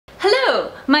Hello,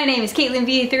 my name is Caitlin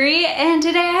V3 and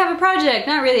today I have a project,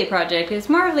 not really a project, it's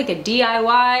more of like a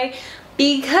DIY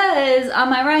because on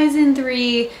my Ryzen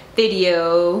 3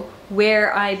 video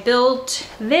where I built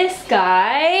this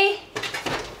guy,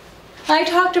 I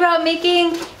talked about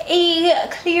making a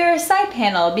clear side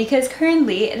panel because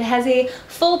currently it has a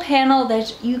full panel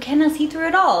that you cannot see through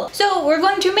at all. So we're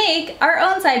going to make our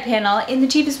own side panel in the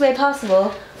cheapest way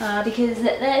possible because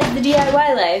that is the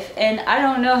DIY life and I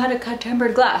don't know how to cut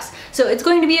tempered glass. So it's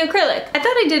going to be acrylic. I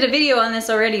thought I did a video on this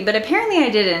already, but apparently I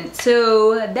didn't.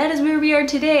 So that is where we are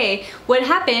today. What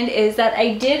happened is that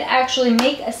I did actually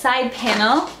make a side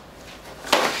panel.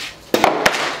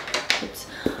 Oops.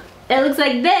 That looks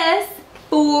like this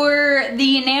for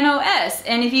the Nano S.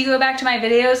 And if you go back to my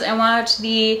videos and watch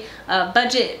the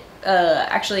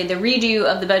actually the redo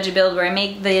of the budget build where I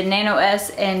make the Nano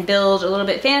S and build a little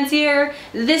bit fancier,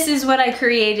 this is what I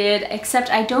created, except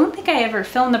I don't think I ever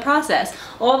filmed the process.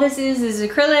 All this is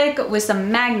acrylic with some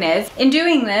magnets. In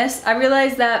doing this, I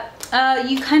realized that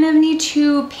you kind of need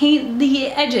to paint the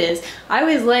edges. I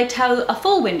always liked how a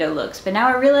full window looks, but now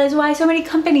I realize why so many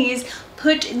companies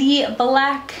put the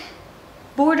black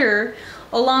border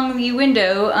along the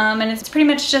window, and it's pretty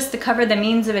much just to cover the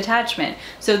means of attachment.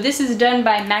 So this is done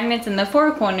by magnets in the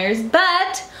four corners,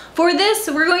 but for this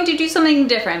we're going to do something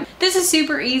different. This is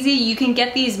super easy. You can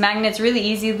get these magnets really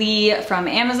easily from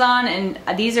Amazon,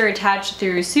 and these are attached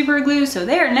through super glue, so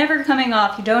they are never coming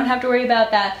off. You don't have to worry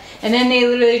about that. And then they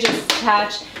literally just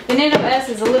attach. The Nano S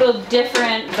is a little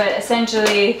different, but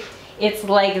essentially it's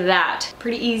like that.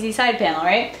 Pretty easy side panel,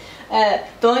 right?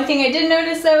 The only thing I did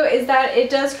notice though is that it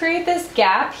does create this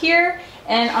gap here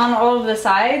and on all of the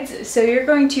sides, so you're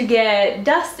going to get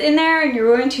dust in there and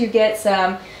you're going to get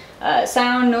some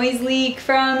sound noise leak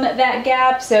from that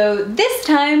gap. So this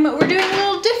time we're doing a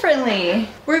little differently.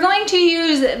 We're going to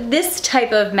use this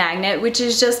type of magnet, which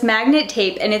is just magnet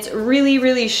tape, and it's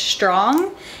really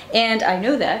strong, and I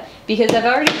know that because I've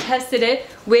already tested it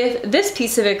with this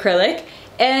piece of acrylic.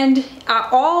 And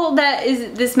all that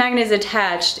this magnet is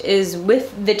attached is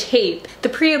with the tape, the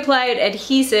pre-applied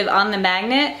adhesive on the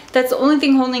magnet. That's the only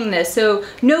thing holding this. So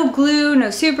no glue,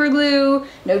 no super glue,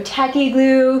 no tacky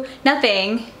glue,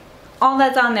 nothing. All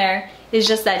that's on there is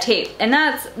just that tape. And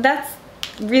that's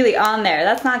really on there.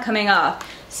 That's not coming off.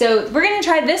 So we're gonna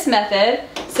try this method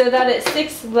so that it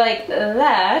sticks like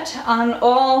that on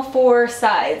all four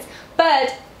sides.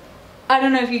 But I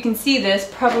don't know if you can see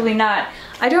this, probably not.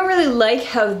 I don't really like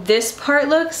how this part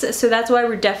looks, so that's why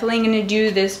we're definitely going to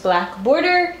do this black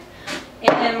border.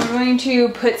 And we're going to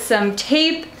put some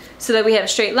tape so that we have a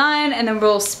straight line, and then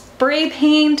we'll spray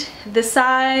paint the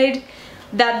side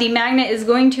that the magnet is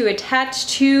going to attach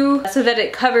to so that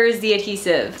it covers the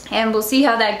adhesive. And we'll see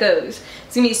how that goes.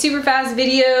 It's going to be a super fast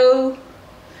video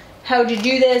how to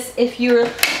do this.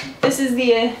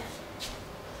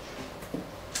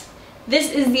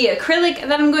 This is the acrylic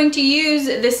that I'm going to use.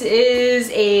 This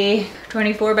is a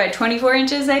 24 by 24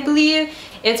 inches, I believe.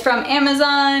 It's from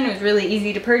Amazon. It was really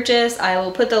easy to purchase. I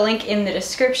will put the link in the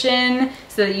description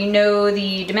so that you know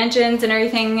the dimensions and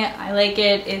everything. I like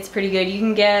it. It's pretty good. You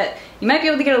might be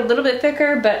able to get a little bit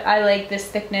thicker, but I like this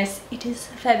thickness. It is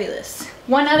fabulous.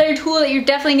 One other tool that you're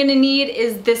definitely gonna need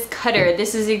is this cutter.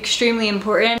 This is extremely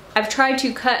important. I've tried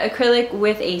to cut acrylic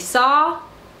with a saw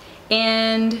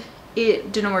and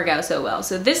it didn't work out so well.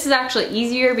 So this is actually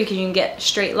easier because you can get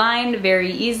straight lined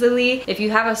very easily. If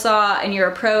you have a saw and you're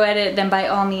a pro at it, then by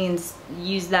all means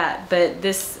use that. But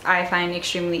this I find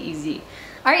extremely easy.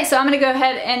 Alright, so I'm gonna go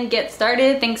ahead and get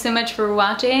started. Thanks so much for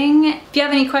watching. If you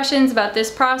have any questions about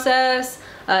this process,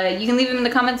 you can leave them in the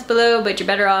comments below, but you're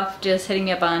better off just hitting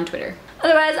me up on Twitter.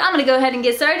 Otherwise, I'm gonna go ahead and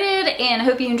get started, and I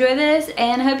hope you enjoy this,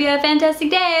 and I hope you have a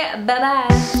fantastic day.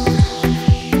 Bye-bye.